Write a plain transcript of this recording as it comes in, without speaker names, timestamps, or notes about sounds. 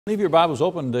Leave your Bibles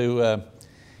open to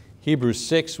Hebrews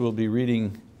 6. We'll be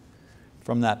reading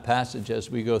from that passage as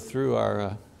we go through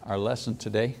our lesson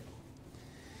today.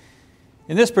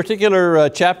 In this particular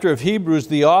chapter of Hebrews,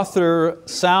 the author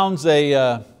sounds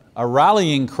a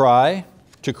rallying cry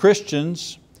to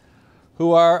Christians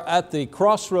who are at the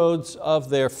crossroads of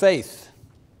their faith.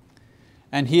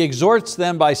 And he exhorts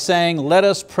them by saying, "Let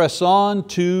us press on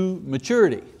to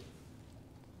maturity."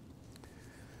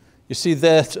 You see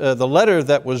that the letter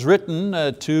that was written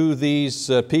to these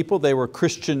people, they were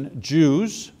Christian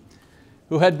Jews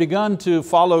who had begun to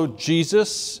follow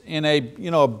Jesus in a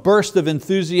burst of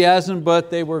enthusiasm, but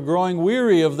they were growing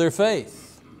weary of their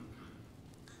faith.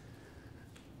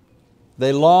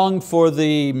 They longed for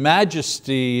the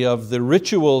majesty of the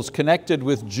rituals connected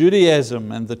with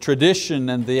Judaism and the tradition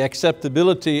and the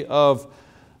acceptability of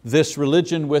this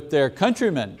religion with their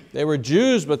countrymen. They were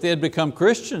Jews, but they had become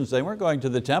Christians. They weren't going to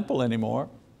the temple anymore.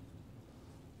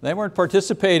 They weren't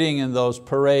participating in those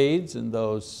parades and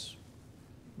those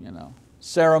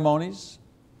ceremonies.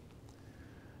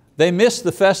 They missed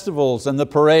the festivals and the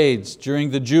parades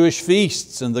during the Jewish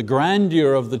feasts and the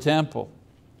grandeur of the temple.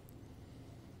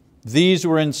 These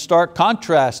were in stark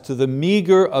contrast to the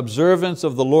meager observance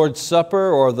of the Lord's Supper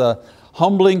or the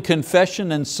humbling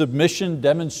confession and submission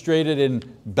demonstrated in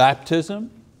baptism.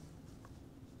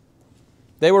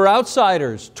 They were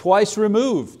outsiders, twice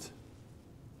removed.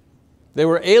 They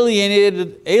were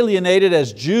alienated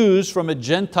as Jews from a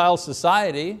Gentile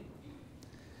society,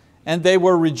 and they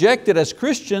were rejected as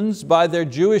Christians by their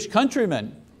Jewish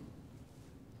countrymen.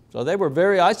 So they were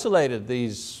very isolated,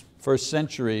 these first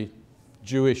century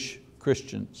Jewish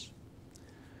Christians.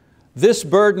 This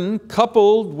burden,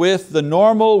 coupled with the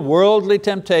normal worldly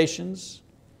temptations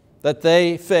that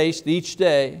they faced each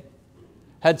day,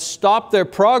 had stopped their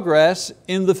progress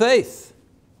in the faith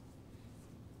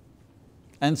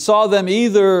and saw them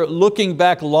either looking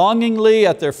back longingly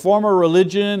at their former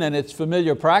religion and its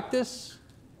familiar practice,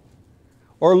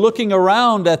 or looking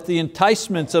around at the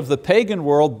enticements of the pagan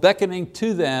world beckoning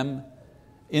to them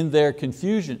in their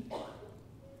confusion.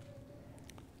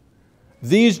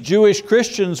 These Jewish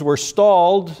Christians were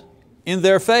stalled in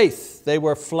their faith. They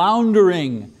were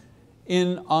floundering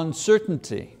in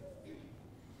uncertainty.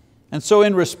 And so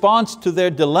in response to their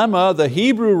dilemma, the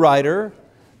Hebrew writer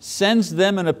sends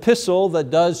them an epistle that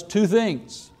does two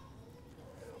things.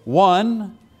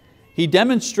 One, he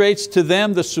demonstrates to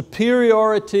them the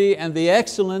superiority and the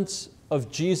excellence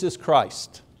of Jesus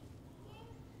Christ.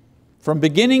 From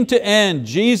beginning to end,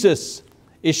 Jesus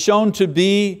is shown to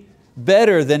be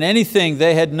better than anything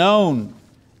they had known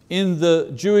in the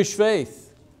Jewish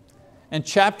faith. And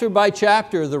chapter by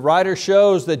chapter, the writer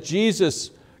shows that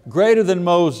Jesus, greater than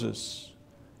Moses,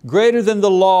 greater than the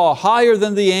law, higher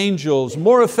than the angels,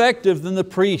 more effective than the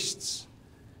priests,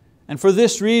 and for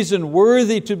this reason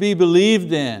worthy to be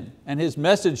believed in. And His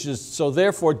message is, so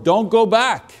therefore don't go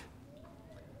back,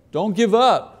 don't give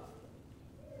up.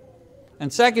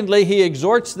 And secondly, he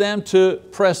exhorts them to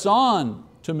press on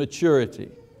to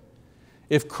maturity.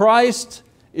 If Christ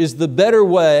is the better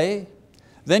way,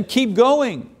 then keep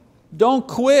going. Don't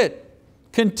quit.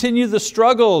 Continue the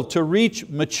struggle to reach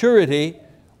maturity,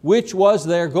 which was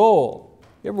their goal.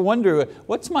 You ever wonder,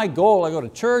 what's my goal? I go to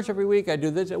church every week, I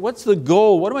do this. What's the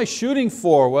goal? What am I shooting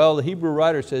for? Well, the Hebrew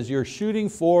writer says you're shooting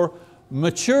for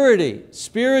maturity,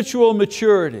 spiritual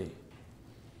maturity.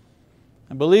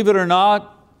 And believe it or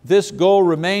not, this goal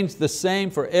remains the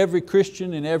same for every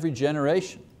Christian in every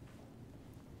generation.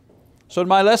 So in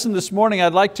my lesson this morning,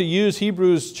 I'd like to use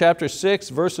Hebrews chapter 6,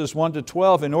 verses 1 to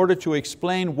 12 in order to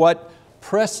explain what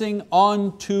pressing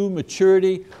on to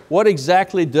maturity, what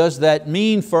exactly does that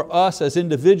mean for us as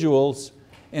individuals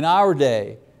in our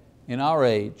day, in our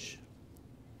age.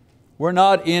 We're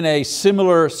not in a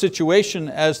similar situation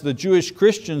as the Jewish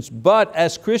Christians, but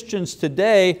as Christians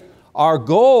today, our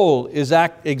goal is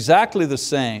exactly the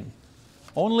same.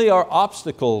 Only our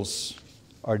obstacles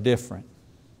are different.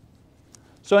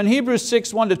 So in Hebrews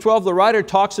 6, 1 to 12, the writer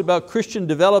talks about Christian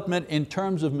development in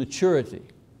terms of maturity.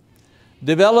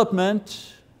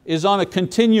 Development is on a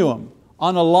continuum,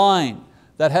 on a line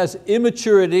that has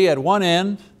immaturity at one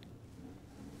end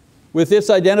with its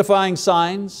identifying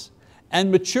signs,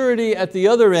 and maturity at the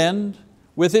other end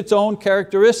with its own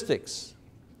characteristics.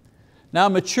 Now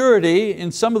maturity, in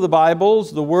some of the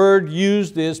Bibles, the word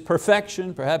used is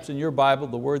perfection. Perhaps in your Bible,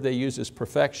 the word they use is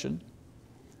perfection.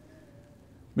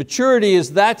 Maturity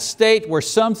is that state where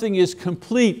something is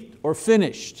complete or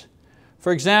finished.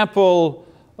 For example,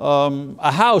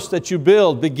 a house that you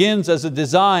build begins as a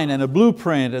design and a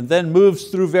blueprint and then moves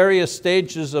through various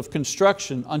stages of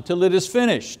construction until it is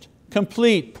finished,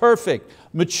 complete, perfect,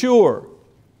 mature.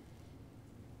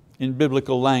 in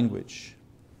biblical language.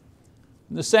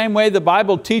 In the same way, the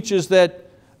Bible teaches that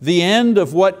the end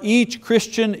of what each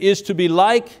Christian is to be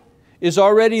like is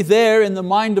already there in the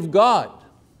mind of God.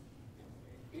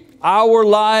 Our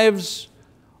lives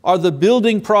are the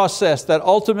building process that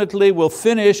ultimately will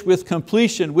finish with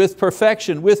completion, with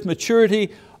perfection, with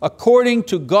maturity, according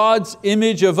to God's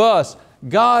image of us.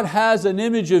 God has an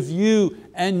image of you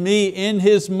and me in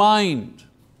His mind.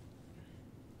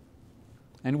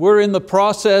 And we're in the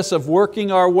process of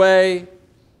working our way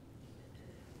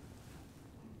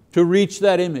to reach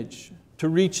that image, to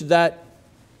reach that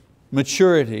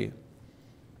maturity.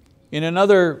 In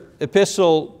another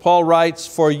epistle, Paul writes,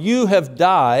 "For you have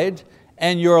died,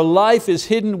 and your life is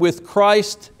hidden with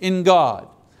Christ in God.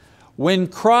 When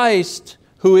Christ,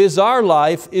 who is our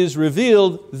life, is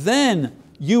revealed, then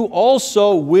you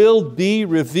also will be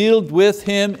revealed with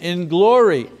Him in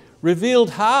glory."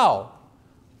 Revealed how?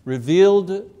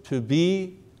 Revealed to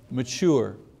be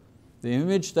mature. The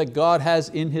image that God has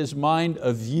in His mind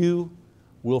of you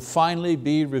will finally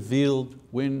be revealed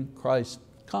when Christ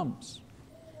comes.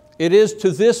 It is to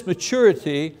this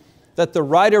maturity that the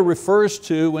writer refers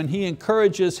to when he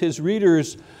encourages his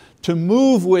readers to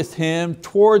move with him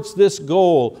towards this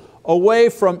goal, away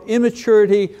from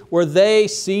immaturity where they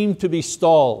seem to be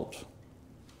stalled.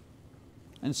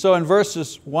 And so in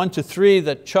verses 1 to 3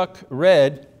 that Chuck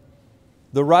read,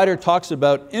 the writer talks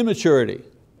about immaturity.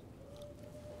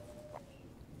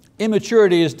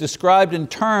 Immaturity is described in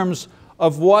terms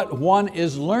of what one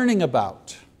is learning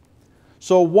about.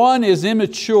 So one is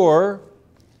immature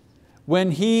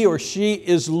when he or she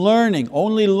is learning,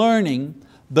 only learning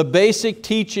the basic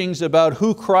teachings about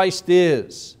who Christ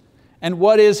is and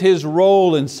what is His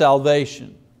role in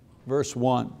salvation. Verse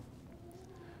 1.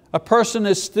 A person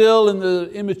is still in the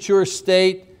immature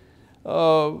state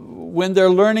when they're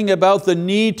learning about the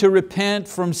need to repent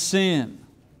from sin.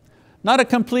 Not a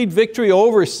complete victory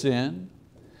over sin,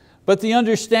 but the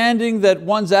understanding that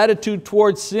one's attitude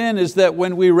towards sin is that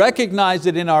when we recognize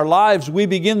it in our lives, we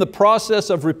begin the process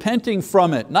of repenting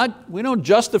from it. We don't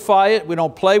justify it, we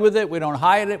don't play with it, we don't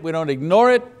hide it, we don't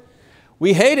ignore it.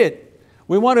 We hate it,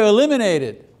 we want to eliminate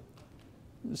it.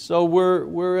 So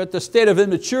we're at the state of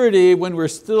immaturity when we're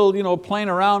still playing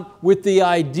around with the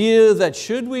idea that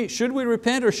should we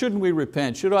repent or shouldn't we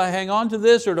repent? Should I hang on to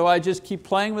this or do I just keep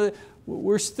playing with it?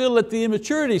 We're still at the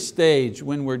immaturity stage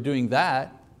when we're doing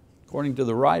that, according to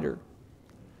the writer.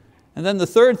 And then the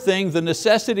third thing, the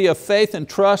necessity of faith and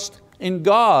trust in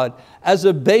God as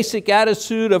a basic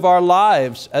attitude of our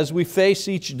lives as we face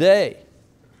each day.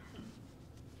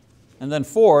 And then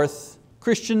fourth,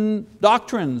 Christian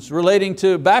doctrines relating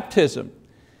to baptism.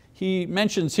 He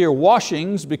mentions here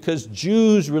washings because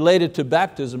Jews related to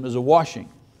baptism as a washing.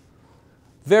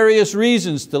 Various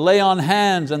reasons to lay on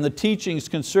hands and the teachings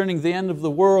concerning the end of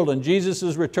the world and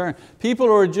Jesus' return. People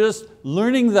are just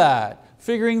learning that,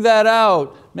 figuring that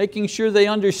out, making sure they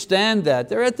understand that.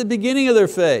 They're at the beginning of their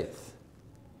faith.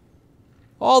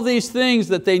 All these things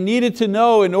that they needed to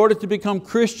know in order to become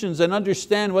Christians and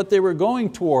understand what they were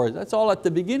going towards. That's all at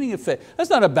the beginning of faith. That's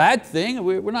not a bad thing.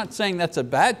 We're not saying that's a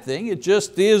bad thing. It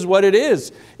just is what it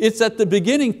is. It's at the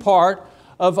beginning part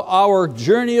of our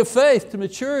journey of faith to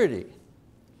maturity.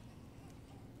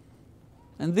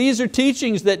 And these are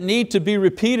teachings that need to be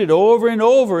repeated over and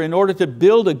over in order to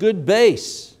build a good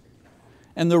base.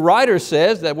 And the writer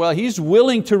says that, well, he's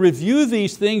willing to review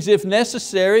these things if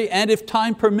necessary and if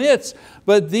time permits.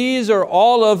 But these are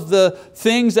all of the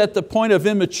things at the point of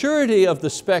immaturity of the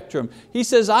spectrum. He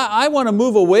says, I want to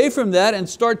move away from that and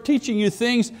start teaching you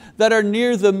things that are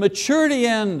near the maturity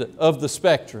end of the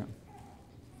spectrum.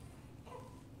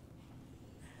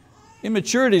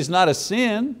 Immaturity is not a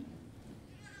sin.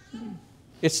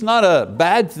 It's not a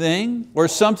bad thing or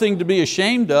something to be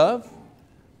ashamed of.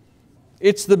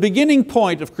 It's the beginning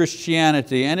point of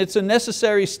Christianity, and it's a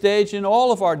necessary stage in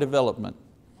all of our development.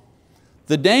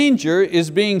 The danger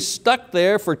is being stuck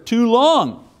there for too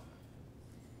long.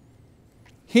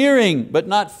 Hearing but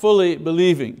not fully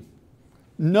believing.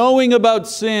 Knowing about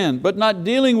sin but not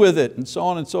dealing with it, and so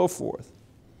on and so forth.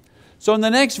 So in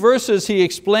the next verses he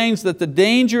explains that the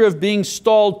danger of being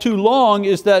stalled too long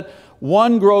is that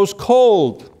one grows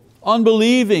cold,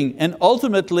 unbelieving, and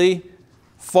ultimately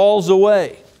falls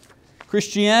away.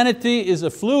 Christianity is a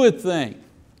fluid thing.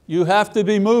 You have to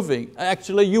be moving.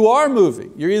 Actually, you are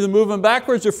moving. You're either moving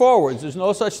backwards or forwards. There's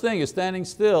no such thing as standing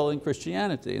still in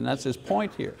Christianity, and that's his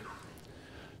point here.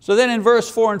 So then in verse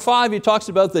 4 and 5, he talks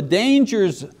about the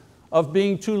dangers of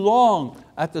being too long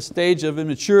at the stage of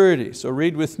immaturity. So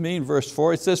read with me in verse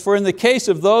 4. It says, "For in the case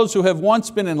of those who have once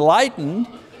been enlightened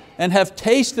and have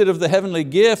tasted of the heavenly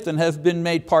gift, and have been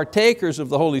made partakers of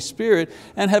the Holy Spirit,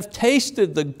 and have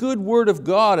tasted the good word of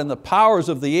God and the powers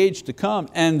of the age to come,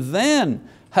 and then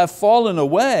have fallen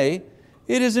away,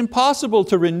 it is impossible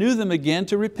to renew them again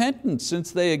to repentance, since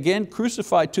they again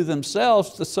crucify to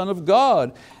themselves the Son of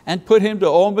God and put Him to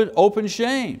open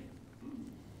shame.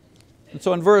 And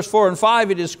so in verse 4 and 5,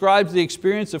 he describes the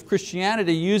experience of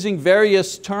Christianity using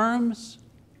various terms.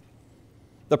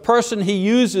 The person he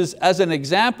uses as an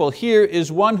example here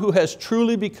is one who has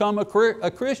truly become a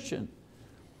Christian,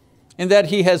 in that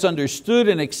he has understood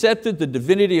and accepted the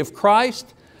divinity of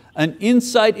Christ, an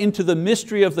insight into the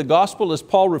mystery of the gospel, as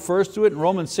Paul refers to it in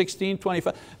Romans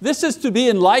 16:25. This is to be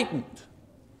enlightened.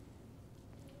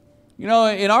 You know,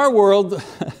 in our world,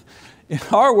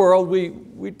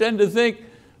 we tend to think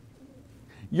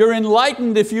you're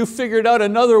enlightened if you figured out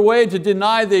another way to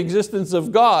deny the existence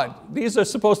of God. These are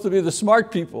supposed to be the smart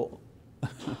people.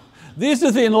 These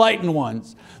are the enlightened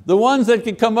ones, the ones that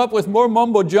can come up with more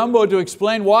mumbo jumbo to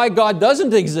explain why God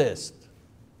doesn't exist.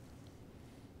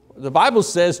 The Bible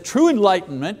says true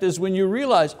enlightenment is when you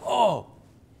realize, oh,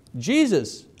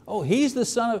 Jesus, oh, He's the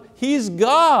Son of, He's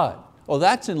God. Oh,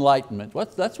 that's enlightenment.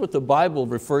 That's what the Bible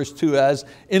refers to as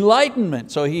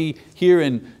enlightenment. So here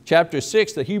in chapter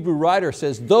 6, the Hebrew writer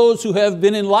says, those who have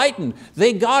been enlightened,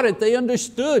 they got it, they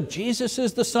understood. Jesus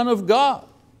is the Son of God.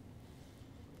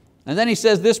 And then he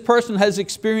says, this person has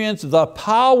experienced the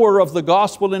power of the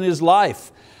gospel in his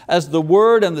life, as the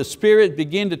Word and the Spirit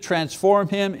begin to transform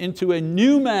him into a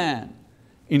new man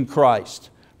in Christ,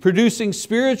 producing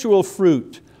spiritual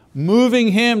fruit, moving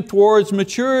him towards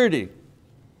maturity.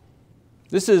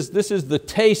 This is the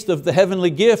taste of the heavenly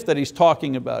gift that he's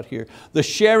talking about here. The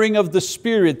sharing of the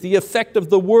Spirit, the effect of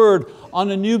the Word on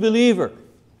a new believer.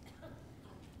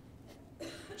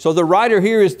 So the writer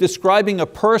here is describing a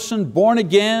person born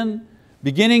again,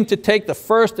 beginning to take the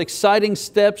first exciting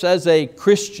steps as a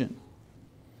Christian.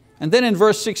 And then in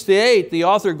verse 68, the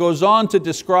author goes on to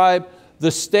describe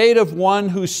the state of one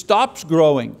who stops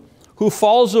growing, who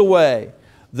falls away,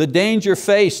 the danger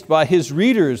faced by his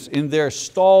readers in their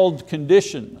stalled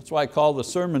condition. That's why I call the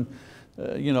sermon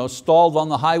stalled on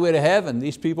the highway to heaven.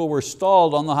 These people were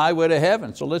stalled on the highway to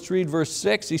heaven. So let's read verse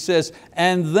 6. He says,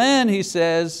 and then he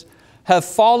says, have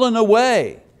fallen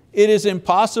away. It is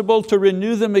impossible to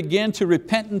renew them again to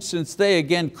repentance, since they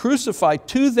again crucify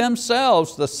to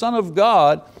themselves the Son of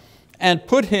God and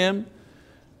put Him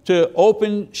to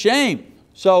open shame.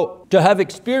 So to have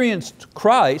experienced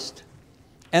Christ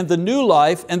and the new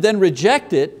life and then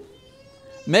reject it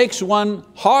makes one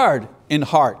hard in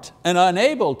heart and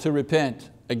unable to repent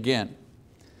again.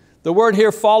 The word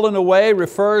here, fallen away,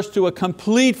 refers to a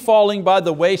complete falling by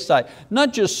the wayside.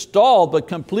 Not just stalled, but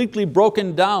completely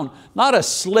broken down. Not a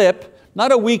slip,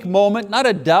 not a weak moment, not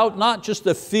a doubt, not just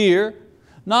a fear,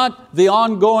 not the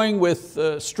ongoing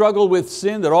struggle with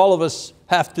sin that all of us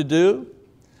have to do.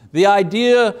 The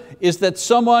idea is that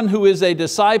someone who is a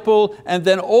disciple and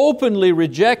then openly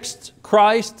rejects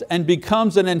Christ and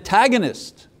becomes an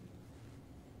antagonist.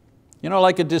 You know,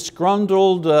 like a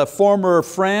disgruntled former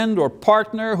friend or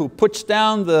partner who puts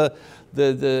down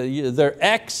their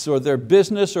ex or their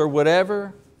business or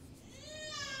whatever.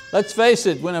 Let's face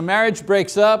it, when a marriage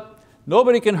breaks up,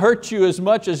 nobody can hurt you as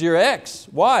much as your ex.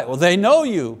 Why? Well, they know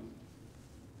you.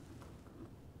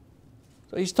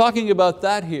 So he's talking about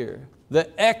that here. The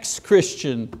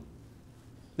ex-Christian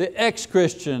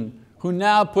who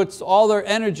now puts all their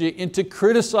energy into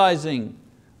criticizing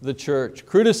the church,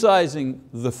 criticizing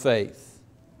the faith.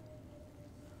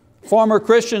 Former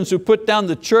Christians who put down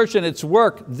the church and its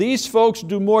work, these folks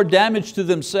do more damage to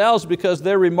themselves because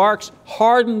their remarks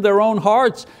harden their own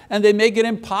hearts and they make it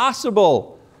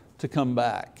impossible to come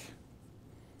back.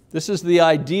 This is the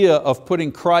idea of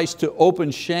putting Christ to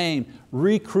open shame.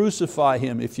 Re-crucify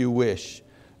Him if you wish.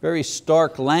 Very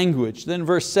stark language. Then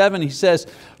verse 7 he says,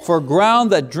 for ground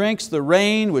that drinks the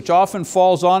rain which often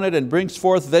falls on it and brings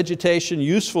forth vegetation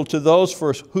useful to those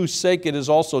for whose sake it is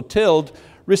also tilled,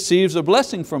 receives a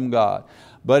blessing from God.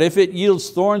 But if it yields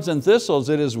thorns and thistles,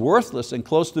 it is worthless and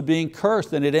close to being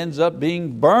cursed, and it ends up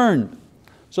being burned.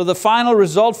 So the final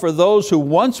result for those who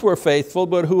once were faithful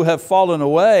but who have fallen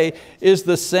away is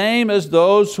the same as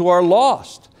those who are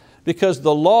lost, because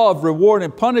the law of reward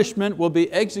and punishment will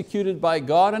be executed by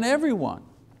God on everyone.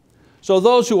 So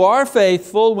those who are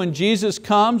faithful when Jesus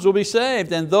comes will be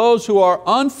saved, and those who are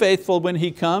unfaithful when He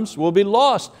comes will be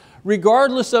lost,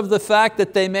 regardless of the fact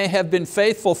that they may have been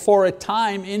faithful for a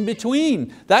time in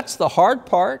between. That's the hard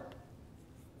part.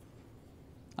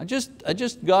 I just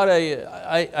got on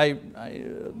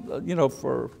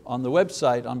the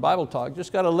website on Bible Talk,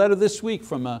 just got a letter this week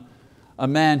from a a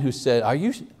man who said,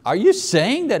 are you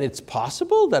saying that it's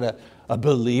possible that a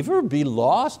believer be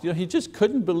lost? He just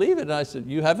couldn't believe it. And I said,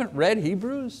 you haven't read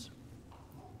Hebrews?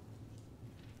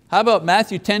 How about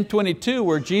Matthew 10:22,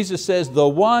 where Jesus says, the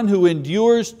one who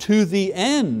endures to the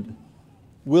end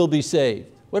will be saved?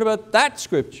 What about that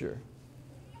scripture?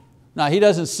 Now he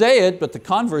doesn't say it, but the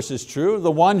converse is true.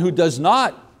 The one who does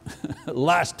not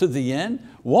last to the end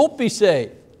won't be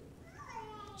saved.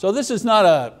 So this is not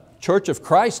a Church of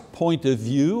Christ point of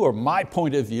view or my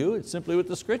point of view. It's simply what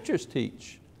the scriptures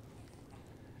teach.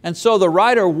 And so the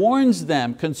writer warns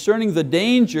them concerning the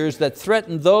dangers that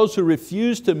threaten those who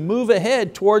refuse to move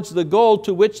ahead towards the goal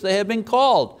to which they have been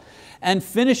called, and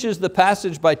finishes the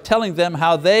passage by telling them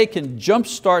how they can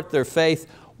jumpstart their faith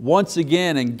once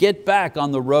again and get back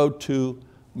on the road to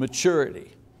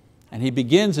maturity. And he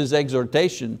begins his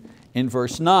exhortation in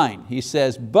verse 9. He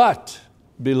says, but,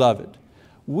 beloved,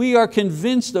 we are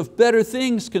convinced of better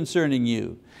things concerning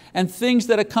you, and things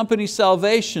that accompany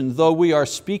salvation, though we are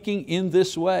speaking in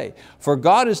this way. For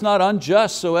God is not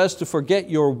unjust so as to forget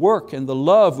your work and the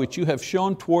love which you have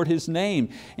shown toward His name,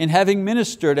 in having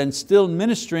ministered and still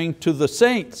ministering to the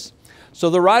saints. So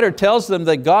the writer tells them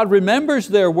that God remembers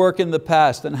their work in the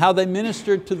past and how they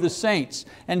ministered to the saints.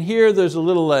 And here there's a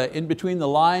little in between the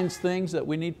lines things that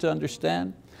we need to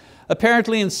understand.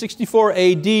 Apparently in 64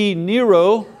 AD,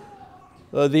 Nero,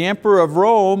 the emperor of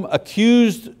Rome,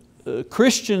 accused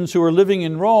Christians who were living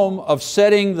in Rome of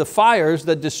setting the fires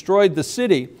that destroyed the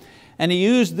city. And he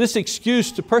used this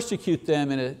excuse to persecute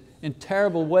them in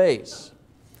terrible ways.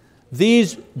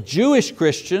 These Jewish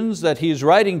Christians that he's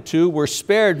writing to were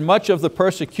spared much of the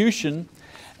persecution,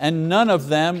 and none of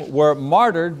them were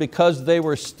martyred because they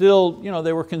were still,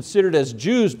 they were considered as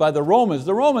Jews by the Romans.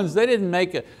 The Romans, they didn't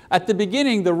make it. At the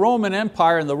beginning, the Roman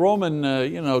Empire and the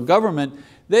Roman government,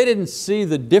 they didn't see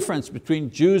the difference between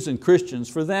Jews and Christians.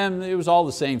 For them, it was all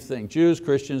the same thing. Jews,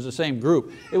 Christians, the same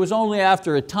group. It was only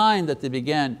after a time that they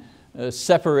began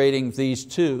separating these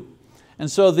two. And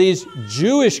so these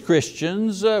Jewish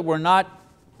Christians were not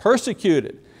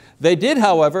persecuted. They did,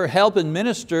 however, help and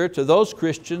minister to those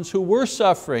Christians who were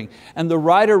suffering. And the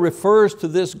writer refers to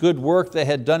this good work they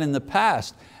had done in the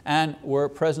past and were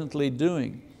presently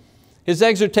doing. His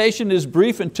exhortation is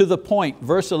brief and to the point.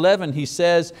 Verse 11, he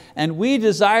says, and we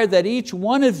desire that each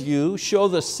one of you show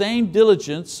the same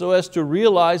diligence so as to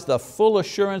realize the full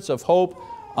assurance of hope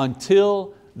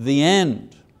until the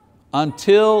end.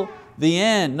 Until the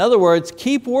end. In other words,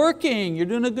 keep working. You're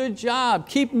doing a good job.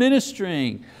 Keep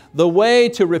ministering. The way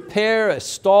to repair a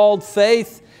stalled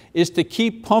faith is to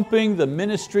keep pumping the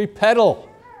ministry pedal.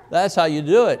 That's how you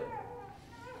do it.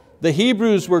 The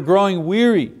Hebrews were growing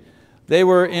weary. They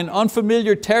were in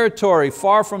unfamiliar territory,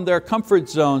 far from their comfort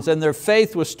zones, and their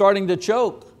faith was starting to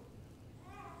choke.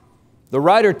 The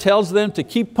writer tells them to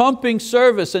keep pumping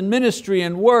service and ministry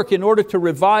and work in order to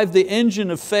revive the engine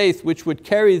of faith which would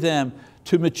carry them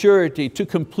to maturity, to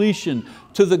completion,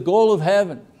 to the goal of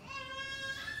heaven.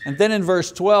 And then in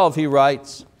verse 12 he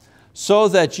writes, so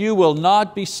that you will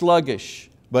not be sluggish,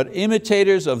 but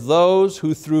imitators of those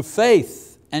who through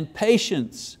faith and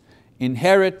patience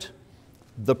inherit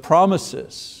the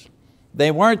promises.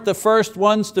 They weren't the first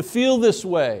ones to feel this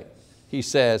way, he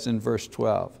says in verse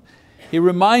 12. He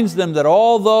reminds them that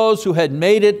all those who had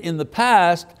made it in the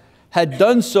past had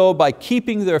done so by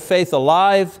keeping their faith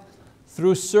alive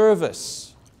through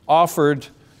service offered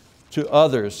to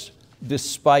others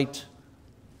despite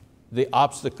the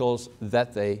obstacles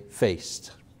that they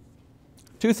faced.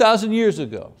 2,000 years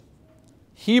ago,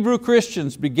 Hebrew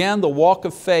Christians began the walk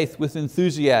of faith with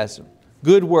enthusiasm,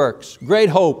 good works, great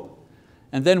hope.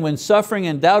 And then when suffering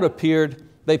and doubt appeared,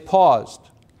 they paused.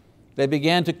 They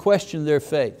began to question their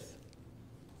faith.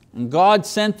 And God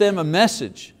sent them a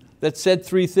message that said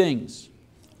three things.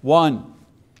 One,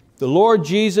 the Lord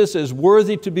Jesus is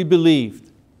worthy to be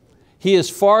believed. He is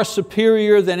far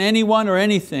superior than anyone or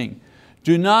anything.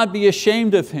 Do not be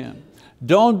ashamed of Him.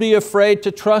 Don't be afraid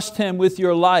to trust Him with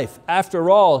your life.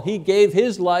 After all, He gave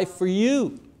His life for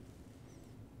you.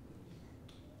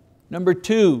 Number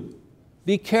two,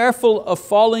 be careful of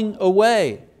falling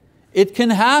away. It can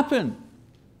happen.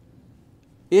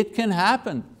 It can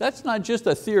happen. That's not just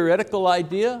a theoretical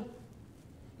idea.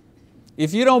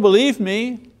 If you don't believe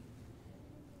me,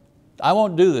 I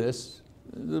won't do this.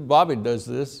 Bobby does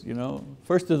this,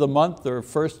 first of the month or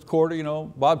first quarter,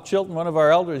 Bob Chilton, one of our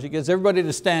elders, he gets everybody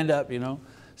to stand up,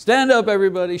 Stand up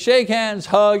everybody, shake hands,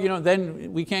 hug,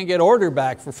 then we can't get order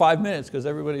back for 5 minutes because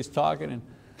everybody's talking and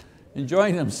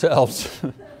enjoying themselves.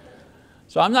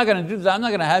 So I'm not going to do that. I'm not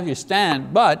going to have you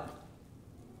stand, but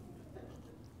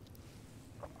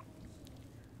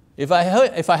If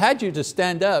I had you to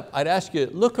stand up, I'd ask you,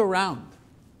 look around.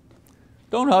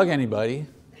 Don't hug anybody.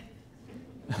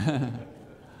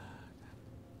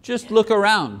 Just look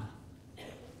around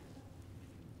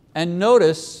and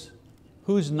notice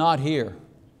who's not here.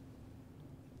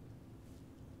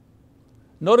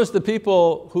 Notice the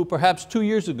people who perhaps 2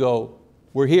 years ago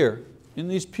were here in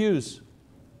these pews,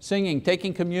 singing,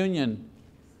 taking communion,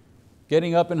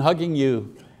 getting up and hugging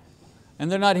you.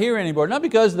 And they're not here anymore, not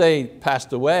because they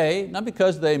passed away, not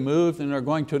because they moved and are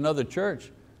going to another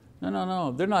church.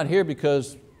 No, they're not here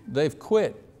because they've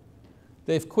quit.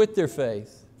 They've quit their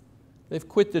faith. They've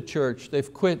quit the church.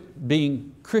 They've quit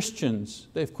being Christians.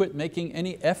 They've quit making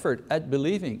any effort at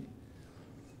believing.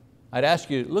 I'd ask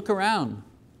you, look around.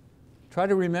 Try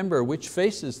to remember which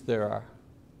faces there are.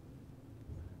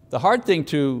 The hard thing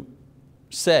to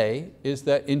say is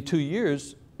that in 2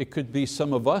 years, it could be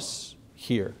some of us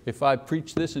here. If I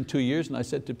preached this in 2 years and I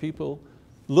said to people,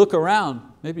 look around,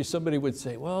 maybe somebody would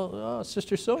say, well,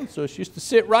 Sister so-and-so, she used to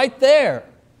sit right there.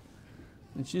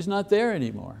 And she's not there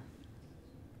anymore.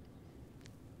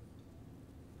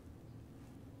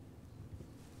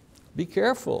 Be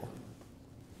careful.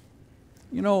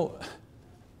 You know,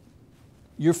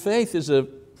 your faith is a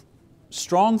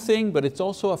strong thing, but it's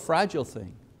also a fragile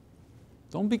thing.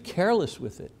 Don't be careless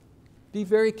with it. Be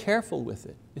very careful with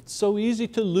it. It's so easy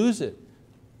to lose it.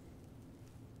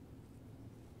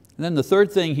 And then the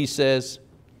third thing he says,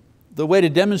 the way to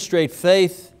demonstrate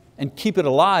faith and keep it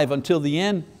alive until the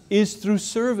end is through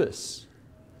service.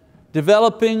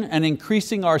 Developing and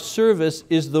increasing our service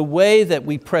is the way that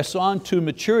we press on to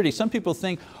maturity. Some people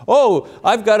think, oh,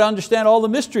 I've got to understand all the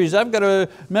mysteries. I've got to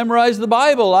memorize the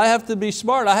Bible. I have to be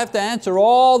smart. I have to answer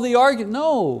all the arguments.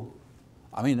 No,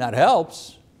 I mean, that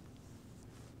helps.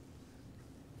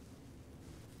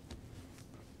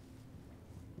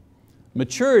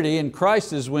 Maturity in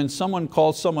Christ is when someone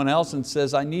calls someone else and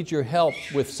says, I need your help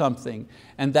with something.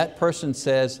 And that person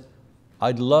says,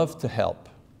 I'd love to help.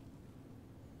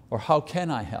 Or how can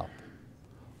I help?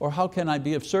 Or how can I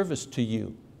be of service to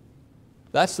you?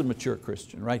 That's the mature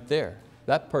Christian right there.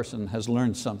 That person has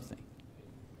learned something.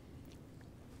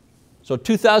 So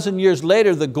 2,000 years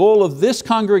later, the goal of this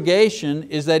congregation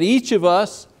is that each of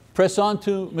us press on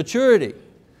to maturity.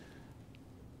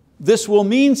 This will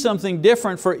mean something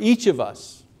different for each of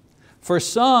us. For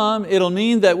some, it'll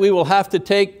mean that we will have to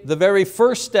take the very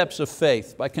first steps of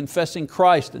faith by confessing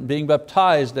Christ and being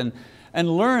baptized and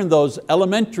learn those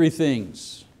elementary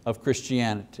things of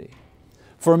Christianity.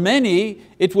 For many,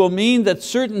 it will mean that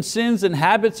certain sins and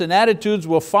habits and attitudes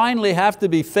will finally have to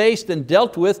be faced and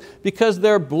dealt with because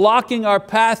they're blocking our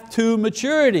path to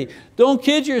maturity. Don't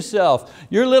kid yourself.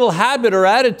 Your little habit or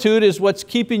attitude is what's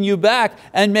keeping you back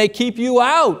and may keep you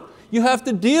out. You have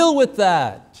to deal with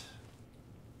that.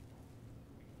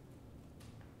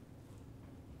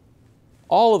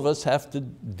 All of us have to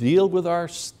deal with our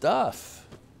stuff.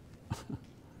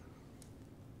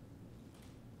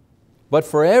 But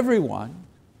for everyone,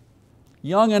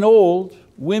 young and old,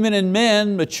 women and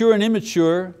men, mature and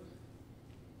immature,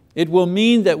 it will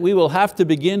mean that we will have to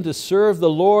begin to serve the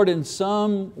Lord in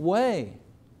some way.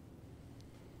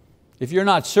 If you're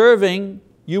not serving,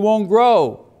 you won't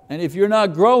grow. And if you're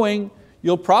not growing,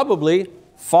 you'll probably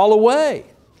fall away.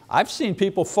 I've seen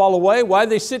people fall away. Why are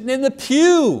they sitting in the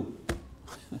pew?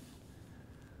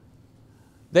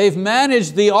 They've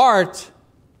managed the art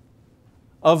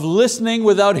of listening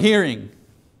without hearing,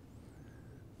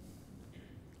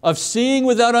 of seeing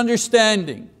without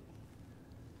understanding,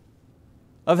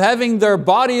 of having their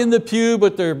body in the pew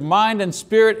but their mind and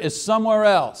spirit is somewhere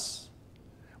else,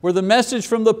 where the message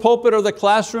from the pulpit or the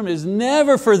classroom is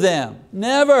never for them,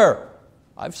 never.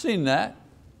 I've seen that.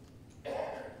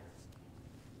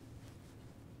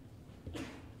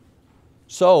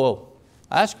 So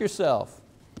ask yourself,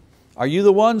 are you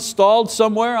the one stalled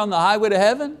somewhere on the highway to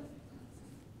heaven?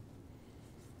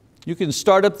 You can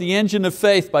start up the engine of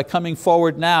faith by coming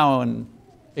forward now and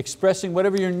expressing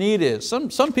whatever your need is. Some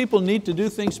people need to do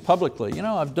things publicly. You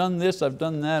know, I've done this, I've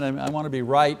done that, I want to be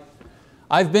right.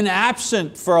 I've been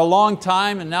absent for a long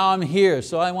time and now I'm here,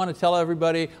 so I want to tell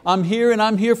everybody I'm here and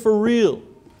I'm here for real.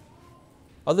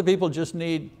 Other people just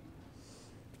need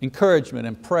encouragement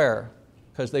and prayer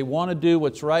because they want to do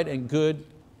what's right and good.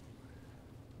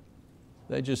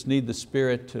 They just need the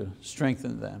Spirit to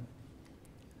strengthen them.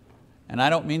 And I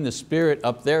don't mean the Spirit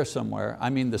up there somewhere, I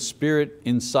mean the Spirit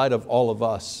inside of all of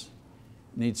us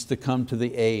needs to come to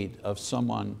the aid of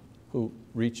someone who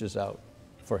reaches out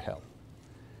for help.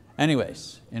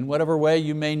 Anyways, in whatever way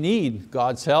you may need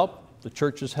God's help, the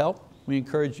church's help, we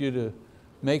encourage you to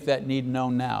make that need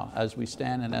known now as we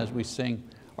stand and as we sing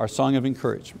our song of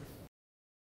encouragement.